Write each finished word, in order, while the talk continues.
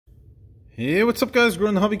Hey, what's up guys?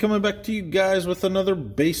 Growin The Hobby coming back to you guys with another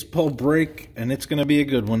baseball break, and it's going to be a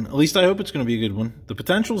good one. At least I hope it's going to be a good one. The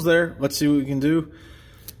potential's there. Let's see what we can do.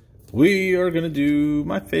 We are going to do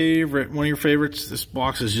my favorite, one of your favorites. This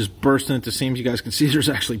box is just bursting at the seams. You guys can see there's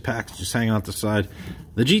actually packs just hanging out the side.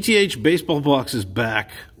 The GTH baseball box is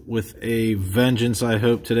back with a vengeance, I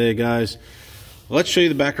hope, today, guys. Let's show you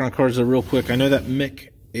the background cards though real quick. I know that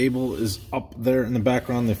Mick Abel is up there in the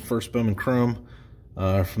background, the first Bowman Chrome.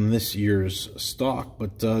 From this year's stock,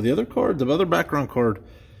 but the other card, the other background card,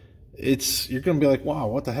 you're gonna be like, wow,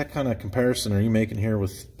 what the heck kind of comparison are you making here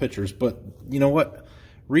with pitchers? But you know what,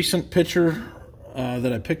 recent pitcher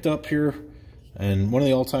that I picked up here, and one of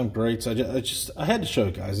the all-time greats. I had to show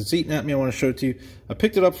it, guys. It's eating at me. I want to show it to you. I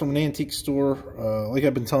picked it up from an antique store. Like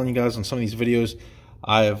I've been telling you guys on some of these videos,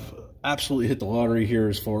 I have absolutely hit the lottery here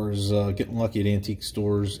as far as getting lucky at antique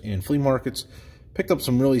stores and flea markets. Picked up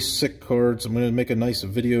some really sick cards. I'm going to make a nice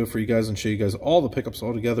video for you guys and show you guys all the pickups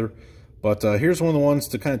all together. But here's one of the ones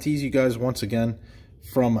to kind of tease you guys once again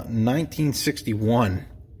from 1961.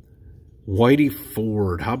 Whitey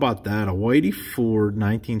Ford. How about that? A Whitey Ford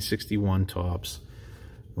 1961 Topps.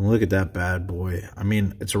 And look at that bad boy. I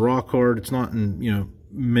mean, it's a raw card. It's not in, you know,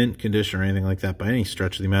 mint condition or anything like that by any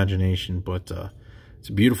stretch of the imagination. But it's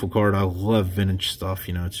a beautiful card. I love vintage stuff.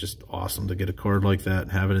 You know, it's just awesome to get a card like that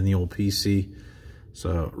and have it in the old PC.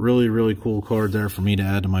 So really, really cool card there for me to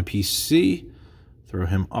add to my PC. Throw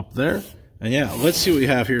him up there. And yeah, let's see what we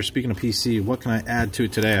have here. Speaking of PC, what can I add to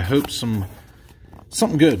it today? I hope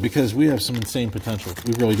something good, because we have some insane potential.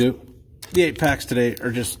 We really do. The 8 packs today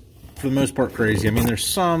are just, for the most part, crazy. I mean, there's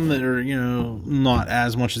some that are, you know, not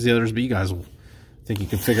as much as the others, but you guys will think you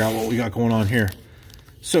can figure out what we got going on here.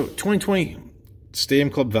 So 2020 Stadium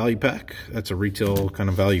Club Value Pack. That's a retail kind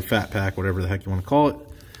of value fat pack, whatever the heck you want to call it.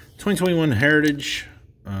 2021 Heritage,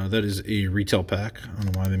 that is a retail pack. I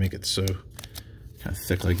don't know why they make it so kind of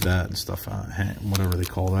thick like that and stuff, whatever they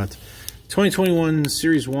call that. 2021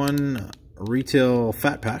 Series 1 retail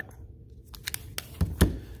fat pack.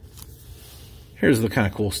 Here's the kind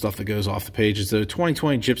of cool stuff that goes off the pages. The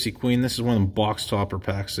 2020 Gypsy Queen. This is one of them box topper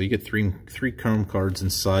packs, so you get three chrome cards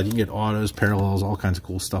inside. You can get autos, parallels, all kinds of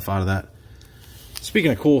cool stuff out of that.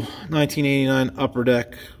 Speaking of cool, 1989 Upper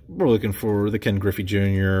Deck. We're looking for the Ken Griffey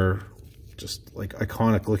Jr., just like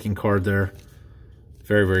iconic looking card there.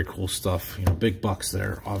 Very, very cool stuff. You know, big bucks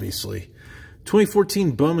there, obviously.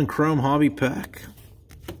 2014 Bowman Chrome Hobby Pack.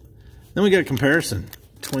 Then we got a comparison.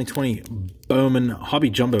 2020 Bowman Hobby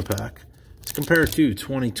Jumbo Pack. Let's compare it to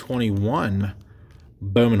 2021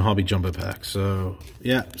 Bowman Hobby Jumbo Pack. So,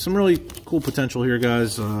 yeah, some really cool potential here,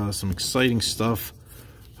 guys. Some exciting stuff.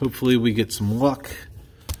 Hopefully we get some luck.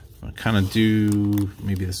 I'll kind of do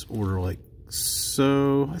maybe this order like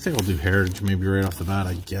so. I think I'll do Heritage maybe right off the bat,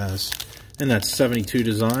 I guess. And that 72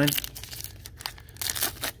 design.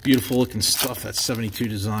 Beautiful looking stuff that 72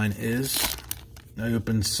 design is. I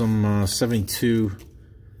opened some 72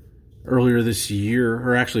 earlier this year,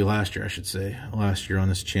 or actually last year, I should say. Last year on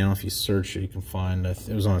this channel. If you search it, you can find it.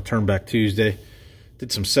 It was on a Turn Back Tuesday.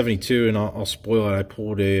 Did some 72, and I'll spoil it. I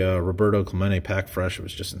pulled a Roberto Clemente pack fresh. It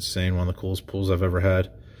was just insane. One of the coolest pulls I've ever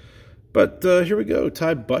had. But here we go.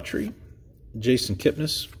 Ty Buttrey, Jason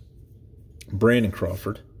Kipnis, Brandon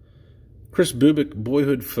Crawford, Chris Bubik,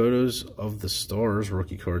 Boyhood Photos of the Stars,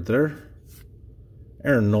 rookie card there.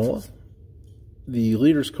 Aaron Nola, the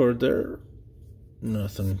Leaders card there.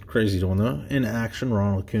 Nothing crazy to know. In Action,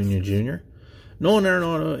 Ronald Acuna Jr., Nolan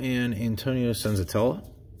Arenado, and Antonio Senzatella.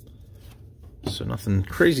 So nothing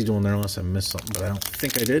crazy doing there unless I missed something, but I don't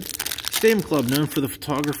think I did. Stadium Club, known for the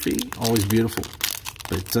photography, always beautiful.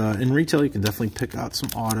 But in retail, you can definitely pick out some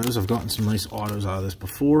autos. I've gotten some nice autos out of this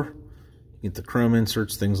before. You get the chrome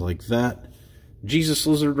inserts, things like that. Jesus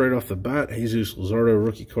Lizard right off the bat. Jesus Luzardo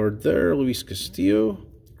rookie card there. Luis Castillo,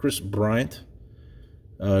 Chris Bryant,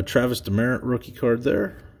 Travis Demerit rookie card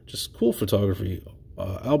there. Just cool photography.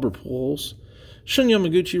 Albert Pujols, Shun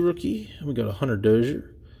Yamaguchi rookie. We got a Hunter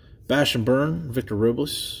Dozier. Bash and Burn, Victor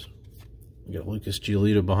Robles. We got Lucas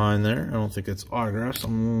Giolito behind there. I don't think that's autographs.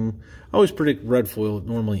 I always predict red foil. It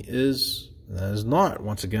normally is. That is not,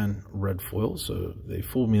 once again, red foil, so they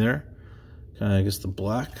fooled me there. Kind of, I guess, the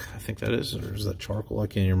black, I think that is, or is that charcoal? I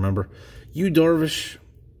can't even remember. Yu Darvish,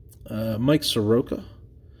 Mike Soroka.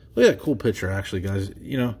 Look at that cool picture, actually, guys.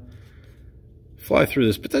 You know, fly through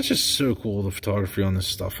this, but that's just so cool, the photography on this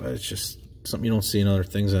stuff. It's just something you don't see in other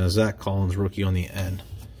things, and a Zach Collins rookie on the end.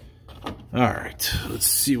 All right, let's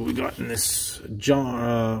see what we got in this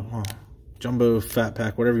jumbo fat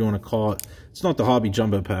pack, whatever you want to call it. It's not the hobby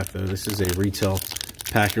jumbo pack, though. This is a retail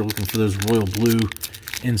pack. You're looking for those royal blue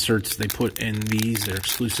inserts they put in these. They're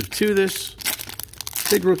exclusive to this.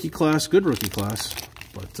 Big rookie class, good rookie class.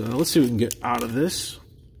 But let's see what we can get out of this.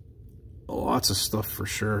 Lots of stuff for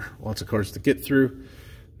sure. Lots of cards to get through.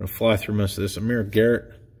 I'm going to fly through most of this. Amir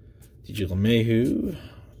Garrett, DJ LeMahieu,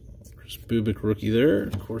 Chris Bubik rookie there.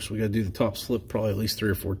 Of course, we got to do the top slip probably at least 3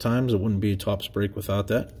 or 4 times. It wouldn't be a tops break without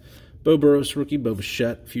that. Bo Burrows rookie, Bo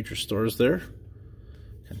Bichette, future stars there.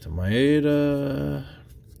 Kenta Maeda.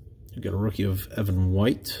 You got a rookie of Evan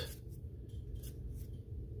White.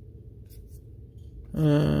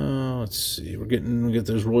 Let's see. We get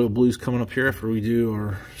those Royal Blues coming up here after we do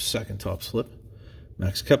our second top slip.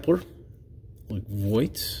 Max Kepler, Luke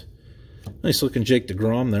Voigt, nice looking Jake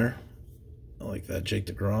DeGrom there. I like that Jake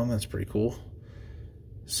DeGrom. That's pretty cool.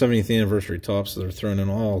 70th anniversary tops. So they're throwing in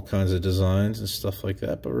all kinds of designs and stuff like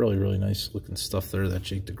that, but really, really nice looking stuff there. That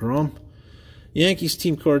Jake DeGrom. Yankees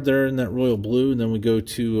team card there in that Royal Blue, and then we go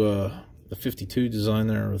to the 52 design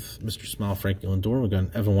there with Mr. Smile, Frankie Lindor. We got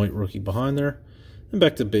an Evan White rookie behind there. And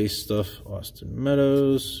back to base stuff. Austin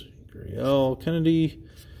Meadows, Gurriel, Kennedy,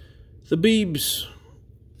 the Beebs,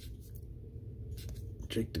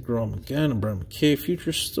 Jake DeGrom again, and Brian McKay,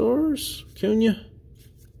 future stars, Cunha,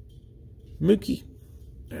 Mookie.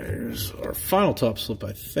 There's our final top slip,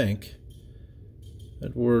 I think.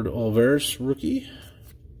 Edward Alvarez, rookie.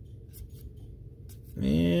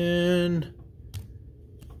 And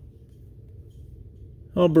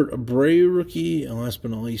Albert Abreu rookie, and last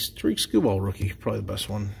but not least, Tariq Skubal rookie. Probably the best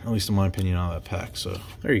one, at least in my opinion, out of that pack. So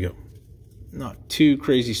there you go. Not too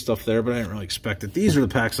crazy stuff there, but I didn't really expect it. These are the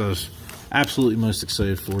packs I was absolutely most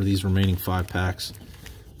excited for, these remaining 5 packs.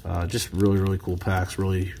 Just really, really cool packs.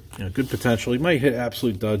 Really, good potential. You might hit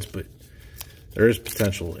absolute duds, but there is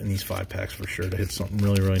potential in these 5 packs for sure to hit something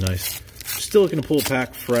really, really nice. Still looking to pull a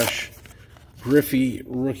pack fresh. Griffey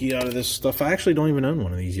rookie out of this stuff. I actually don't even own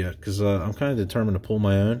one of these yet because I'm kind of determined to pull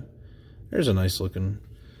my own. There's a nice looking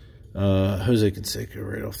Jose Canseco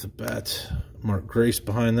right off the bat. Mark Grace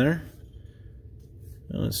behind there.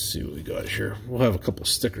 Let's see what we got here. We'll have a couple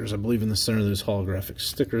stickers, I believe, in the center of those holographic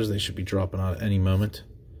stickers. They should be dropping out at any moment.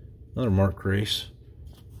 Another Mark Grace,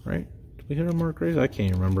 right? Did we hit a Mark Grace? I can't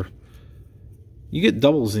even remember. You get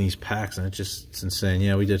doubles in these packs, and it's insane.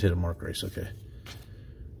 Yeah, we did hit a Mark Grace. Okay.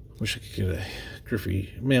 Wish I could get a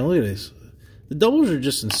Griffey. Man, look at this. The doubles are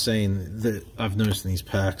just insane that I've noticed in these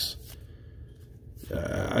packs.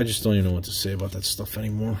 I just don't even know what to say about that stuff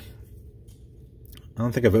anymore. I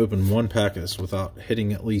don't think I've opened one pack of this without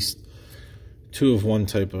hitting at least 2 of one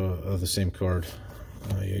type of the same card.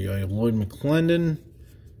 You have Lloyd McClendon.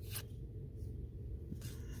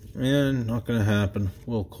 And not going to happen.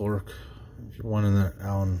 Will Clark. If you're wanting that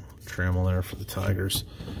Alan Trammell there for the Tigers.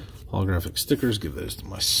 Holographic stickers, give those to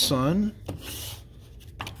my son.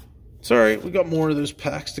 It's alright, we got more of those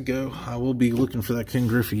packs to go. I will be looking for that Ken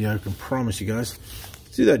Griffey, I can promise you guys.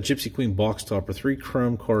 Let's do that Gypsy Queen box topper. 3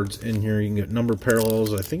 chrome cards in here. You can get number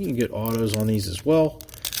parallels. I think you can get autos on these as well.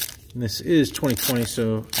 And this is 2020,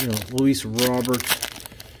 so, Luis Robert,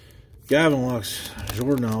 Gavin Lux,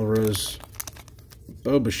 Jordan Alvarez,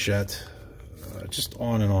 Bo Bichette, just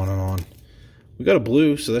on and on and on. We got a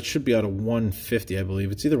blue, so that should be out of 150, I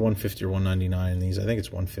believe. It's either 150 or 199 in these. I think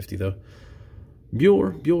it's 150, though.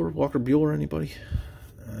 Bueller, Walker Bueller, anybody?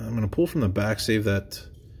 I'm going to pull from the back, save that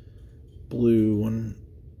blue one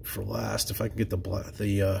for last. If I can get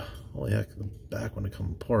the holy heck, the back one to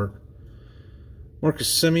come apart. Marcus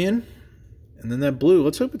Semien. And then that blue.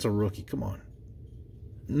 Let's hope it's a rookie. Come on.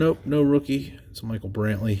 Nope, no rookie. It's Michael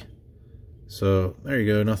Brantley. So, there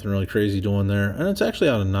you go. Nothing really crazy doing there. And it's actually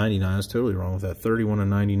out of 99. I was totally wrong with that. 31 and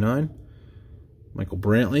 99. Michael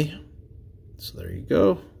Brantley. So, there you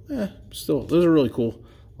go. Still, those are really cool.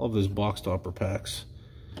 Love those box topper packs.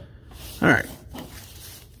 Alright.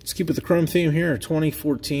 Let's keep with the chrome theme here.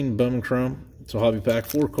 2014 Bowman Chrome. It's a hobby pack.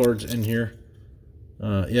 4 cards in here.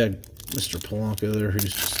 Yeah, Mr. Polanco there, who's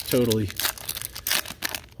just totally...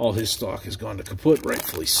 all his stock has gone to kaput,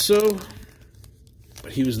 rightfully so.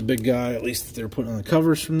 But he was the big guy, at least that they were putting on the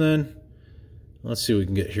covers from then. Let's see what we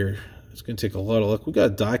can get here. It's going to take a lot of luck. We got a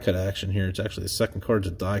die cut action here. It's actually the second card's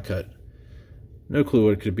a die cut. No clue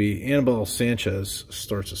what it could be. Anibal Sanchez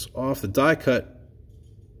starts us off. The die cut.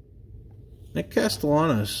 Nick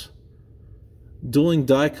Castellanos. Dueling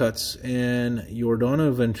die cuts. And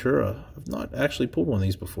Yordano Ventura. I've not actually pulled one of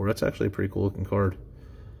these before. That's actually a pretty cool looking card.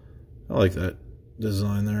 I like that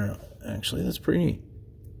design there. Actually, that's pretty neat.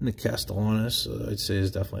 Nick Castellanos, I'd say, is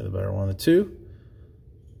definitely the better one of the two.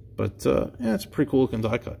 But, yeah, it's a pretty cool looking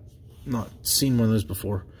die cut. Not seen one of those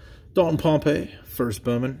before. Dalton Pompey, first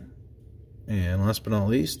Bowman. And last but not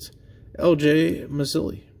least, LJ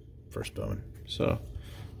Mazzilli, first Bowman. So,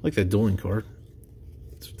 I like that dueling card.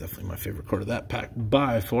 It's definitely my favorite card of that pack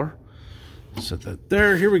by far. Set that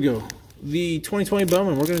there. Here we go. The 2020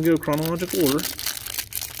 Bowman. We're going to go chronological order.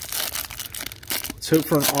 Let's hope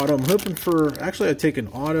for an auto. I'm hoping for... Actually, I'd take an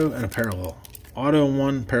auto and a parallel. Auto in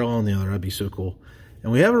one, parallel in the other. That'd be so cool.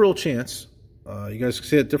 And we have a real chance. You guys can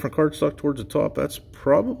see that different cardstock towards the top. That's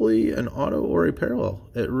probably an auto or a parallel.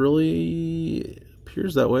 It really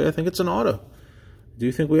appears that way. I think it's an auto. I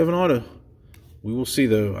do think we have an auto. We will see,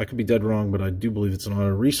 though. I could be dead wrong, but I do believe it's an auto.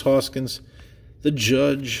 Reese Hoskins, the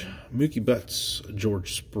Judge, Mookie Betts,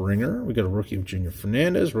 George Springer. We got a rookie of Junior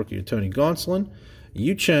Fernandez, rookie of Tony Gonsolin,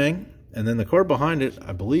 Yu Chang, and then the card behind it,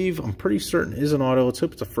 I believe, I'm pretty certain, is an auto. Let's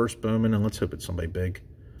hope it's a first Bowman, and let's hope it's somebody big.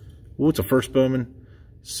 Ooh, it's a first Bowman.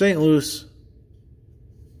 St. Louis.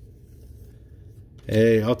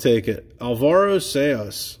 Hey, I'll take it. Alvaro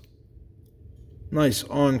Sayas. Nice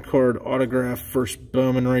on-card autograph. First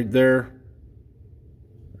Bowman right there.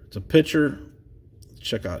 It's a pitcher.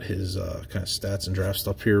 Check out his kind of stats and draft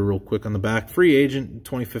stuff here real quick on the back. Free agent in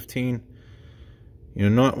 2015. You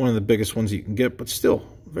know, not one of the biggest ones you can get, but still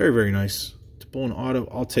very, very nice. To pull an auto,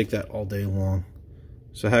 I'll take that all day long.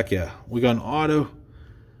 So heck yeah. We got an auto.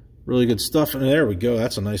 Really good stuff. And there we go.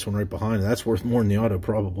 That's a nice one right behind it. That's worth more than the auto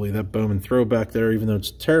probably. That Bowman throwback there, even though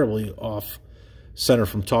it's terribly off center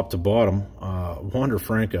from top to bottom. Wander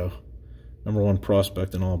Franco, #1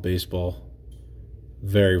 prospect in all baseball.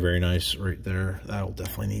 Very, very nice right there. That'll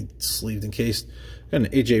definitely need sleeved and cased. Got an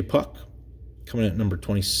AJ Puck coming at number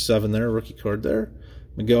 27 there. Rookie card there.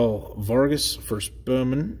 Miguel Vargas, first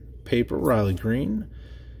Bowman. Paper, Riley Green.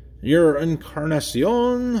 Your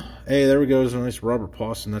Encarnacion. Hey, there we go. There's a nice Robert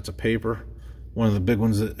Pawson. That's a paper. One of the big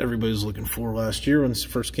ones that everybody was looking for last year when this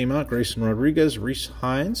first came out. Grayson Rodriguez, Reese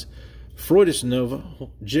Hines, Freudis Nova,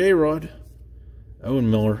 J-Rod, Owen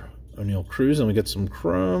Miller, O'Neill Cruz. And we got some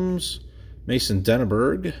crumbs. Mason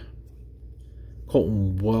Denneberg,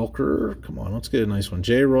 Colton Welker. Come on, let's get a nice one.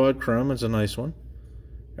 J-Rod Crum is a nice one.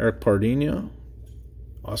 Eric Pardinho.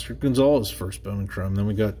 Oscar Gonzalez, first Bowman Crum. Then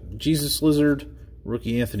we got Jesus Lizard,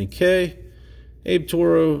 rookie Anthony Kay, Abe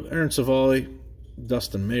Toro, Aaron Savali,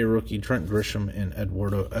 Dustin May, rookie Trent Grisham, and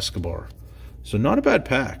Eduardo Escobar. So not a bad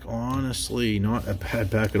pack. Honestly, not a bad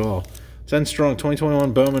pack at all. 10 strong,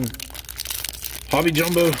 2021 Bowman. Hobby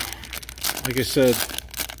Jumbo. Like I said,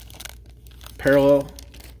 parallel.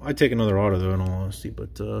 I'd take another auto, though, in all honesty.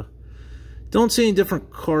 But don't see any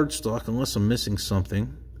different card stock unless I'm missing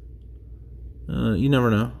something. You never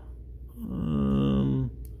know.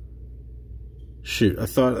 Shoot, I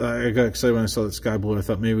thought I got excited when I saw that Sky Blue. I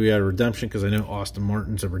thought maybe we had a redemption because I know Austin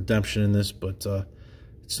Martin's a redemption in this, but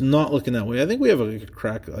it's not looking that way. I think we have a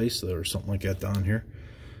crack ice though or something like that down here.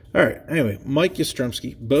 All right. Anyway, Mike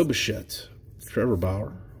Yastrzemski, Bo Bichette, Trevor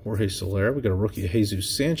Bauer, Jorge Soler. We got a rookie of Jesus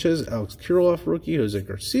Sanchez, Alex Kirilloff rookie, Jose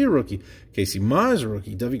Garcia rookie, Casey Mize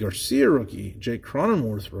rookie, Devi Garcia rookie, Jake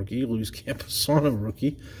Cronenworth rookie, Luis Camposano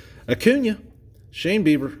rookie, Acuna, Shane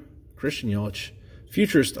Bieber, Christian Yelich,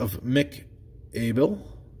 futurist of Mick Abel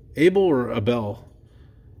or Abel.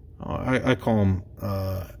 I call him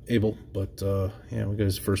Abel, but yeah, we got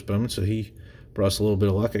his first Bowman, so he brought us a little bit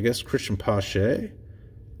of luck, I guess. Christian Pache,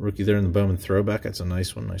 rookie there in the Bowman throwback. That's a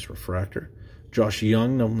nice one, nice refractor. Josh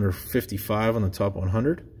Young, number 55 on the top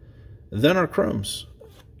 100. And then our Chromes.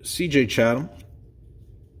 CJ Chatham.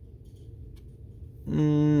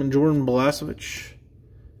 Jordan Blasevich.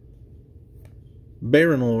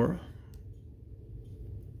 Baron Laura.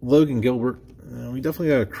 Logan Gilbert. We definitely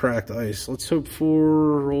got a cracked ice. Let's hope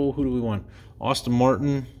for, who do we want? Austin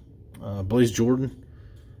Martin, Blaze Jordan.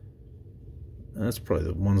 That's probably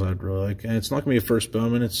the ones I'd really like. And it's not going to be a first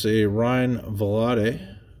Bowman. It's a Ryan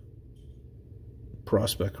Velade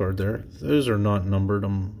prospect card there. Those are not numbered.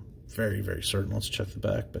 I'm very, very certain. Let's check the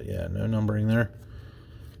back. But yeah, no numbering there.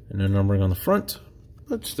 And no numbering on the front.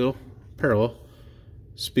 But still, parallel.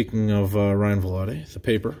 Speaking of Ryan Velade, the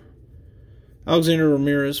paper. Alexander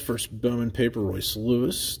Ramirez, first Bowman paper. Royce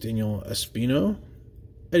Lewis, Daniel Espino,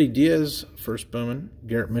 Eddie Diaz, first Bowman.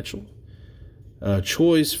 Garrett Mitchell,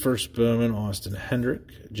 Choi's first Bowman. Austin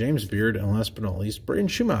Hendrick, James Beard, and last but not least, Braden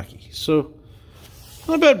Schumacher. So,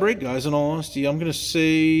 not a bad break, guys. In all honesty, I'm going to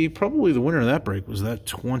say probably the winner of that break was that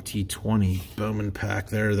 2020 Bowman pack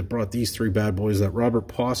there that brought these three bad boys. That Robert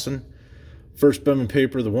Pawson, first Bowman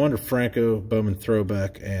paper, the Wander Franco Bowman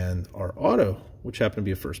throwback, and our auto, which happened to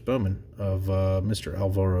be a first Bowman of Mr.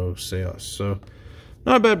 Alvaro Sayas. So,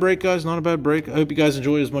 not a bad break, guys. Not a bad break. I hope you guys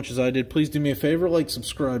enjoyed as much as I did. Please do me a favor. Like,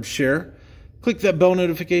 subscribe, share. Click that bell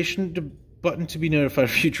notification button to be notified of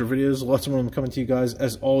future videos. Lots of them coming to you guys.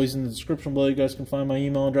 As always, in the description below, you guys can find my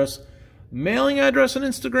email address, mailing address, and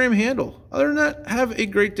Instagram handle. Other than that, have a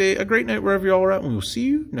great day, a great night wherever you all are at, and we will see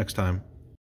you next time.